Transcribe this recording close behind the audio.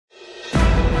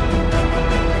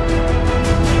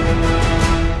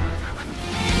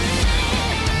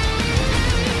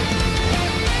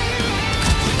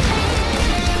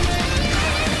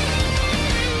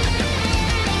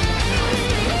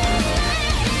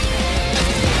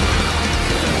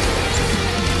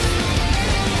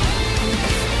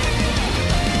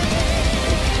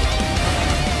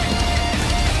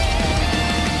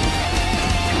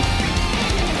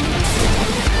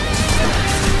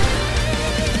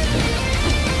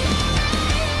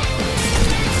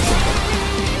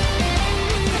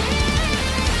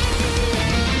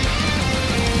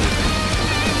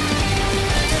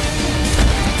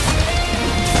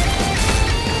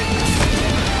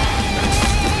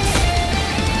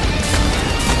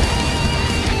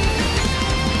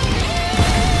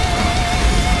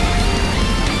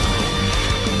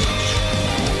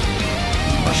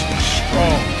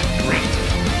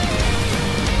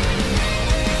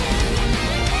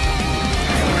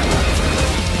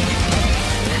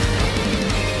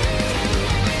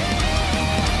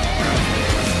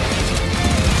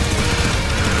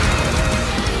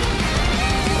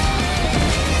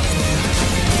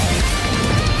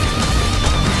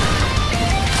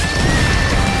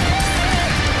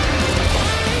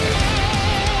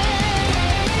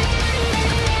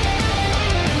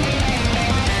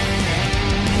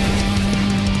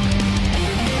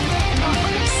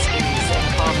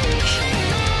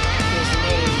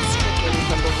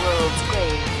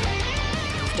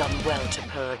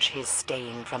purge his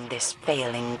stain from this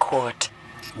failing court.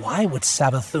 Why would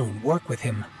Savathûn work with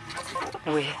him?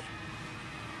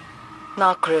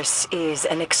 Nokris is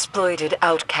an exploited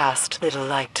outcast, little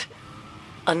light.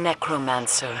 A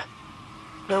necromancer.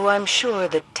 Though I'm sure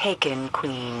the Taken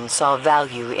Queen saw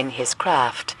value in his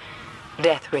craft.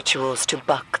 Death rituals to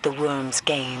buck the worm's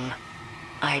game.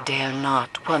 I dare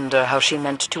not wonder how she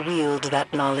meant to wield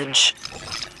that knowledge.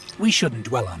 We shouldn't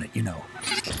dwell on it, you know.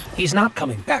 He's not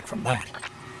coming back from that.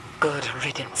 Good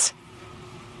riddance.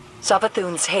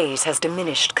 Savathûn's haze has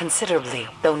diminished considerably,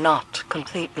 though not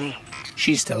completely.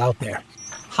 She's still out there,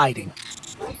 hiding.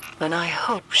 Then I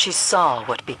hope she saw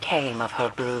what became of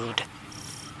her brood.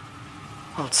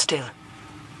 Hold still.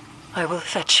 I will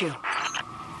fetch you.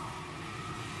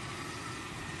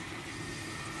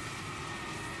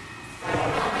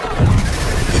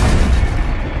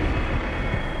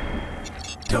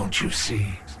 Don't you see?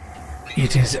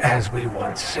 It is as we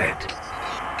once said.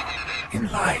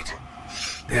 In light,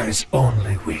 there is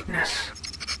only weakness,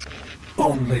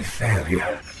 only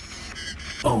failure,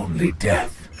 only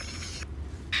death.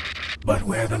 But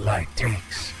where the light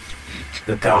takes,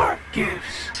 the dark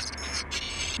gives.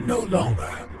 No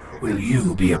longer will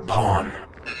you be a pawn.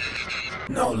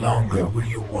 No longer will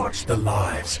you watch the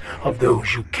lives of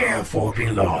those you care for be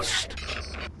lost.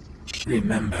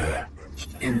 Remember,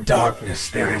 in darkness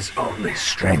there is only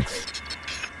strength,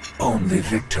 only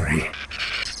victory,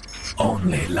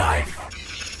 only life.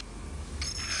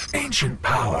 Ancient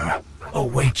power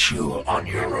awaits you on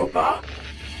Europa.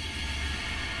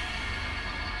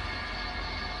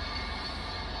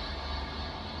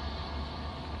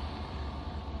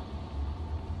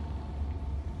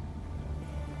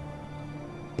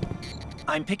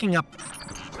 I'm picking up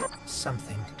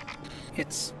something.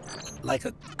 It's like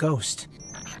a ghost,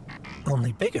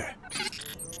 only bigger,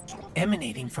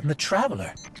 emanating from the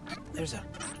Traveler. There's a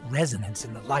resonance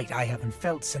in the light I haven't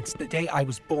felt since the day I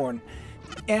was born,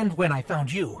 and when I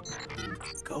found you.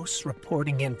 Ghosts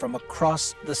reporting in from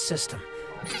across the system.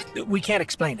 We can't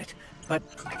explain it, but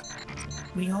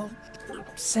we all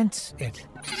sense it.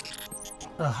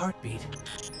 A heartbeat.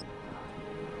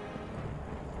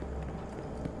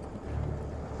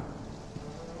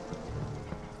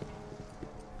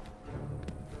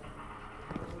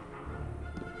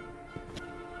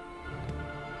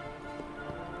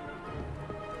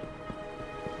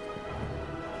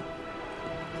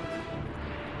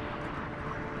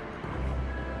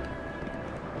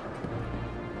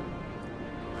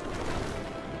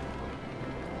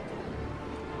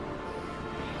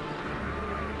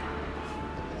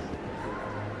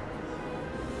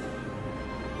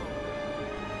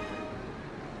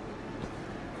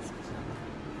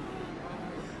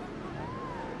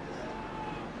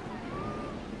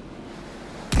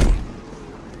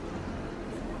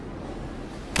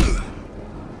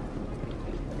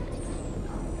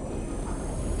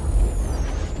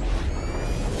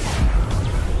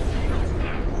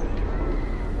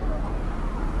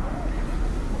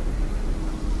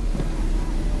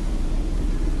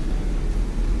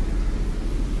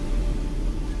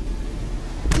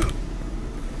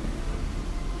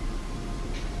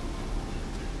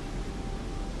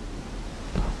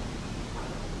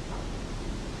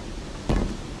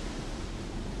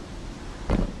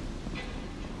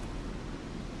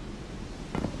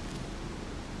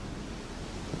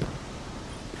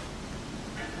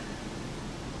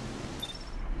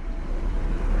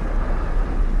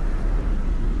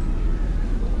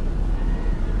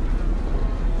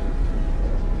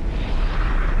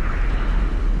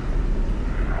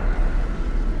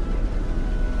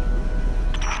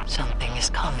 Something is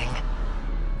coming.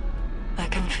 I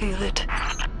can feel it.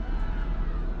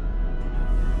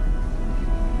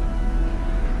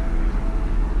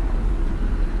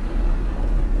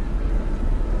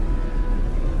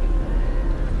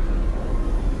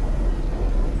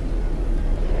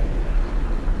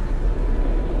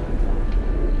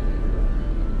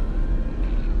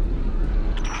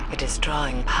 It is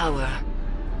drawing power.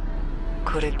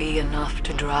 Could it be enough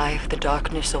to drive the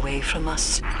darkness away from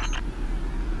us?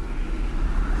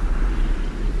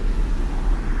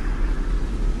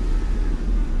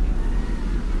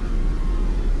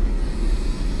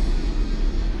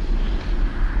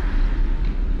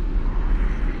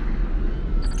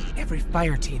 Every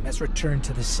fire team has returned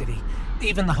to the city,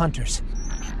 even the hunters.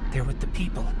 They're with the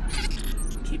people,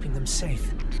 keeping them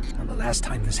safe. And the last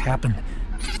time this happened,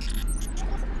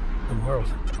 the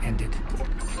world ended.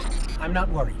 I'm not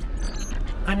worried.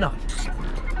 I'm not.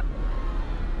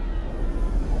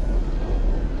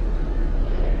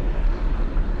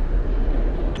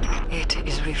 It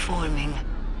is reforming,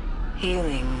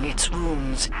 healing its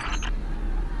wounds.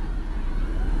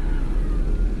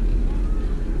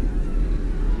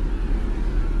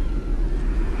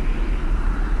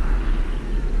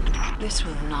 This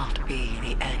will not be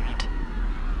the end.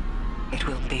 It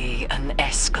will be an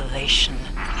escalation.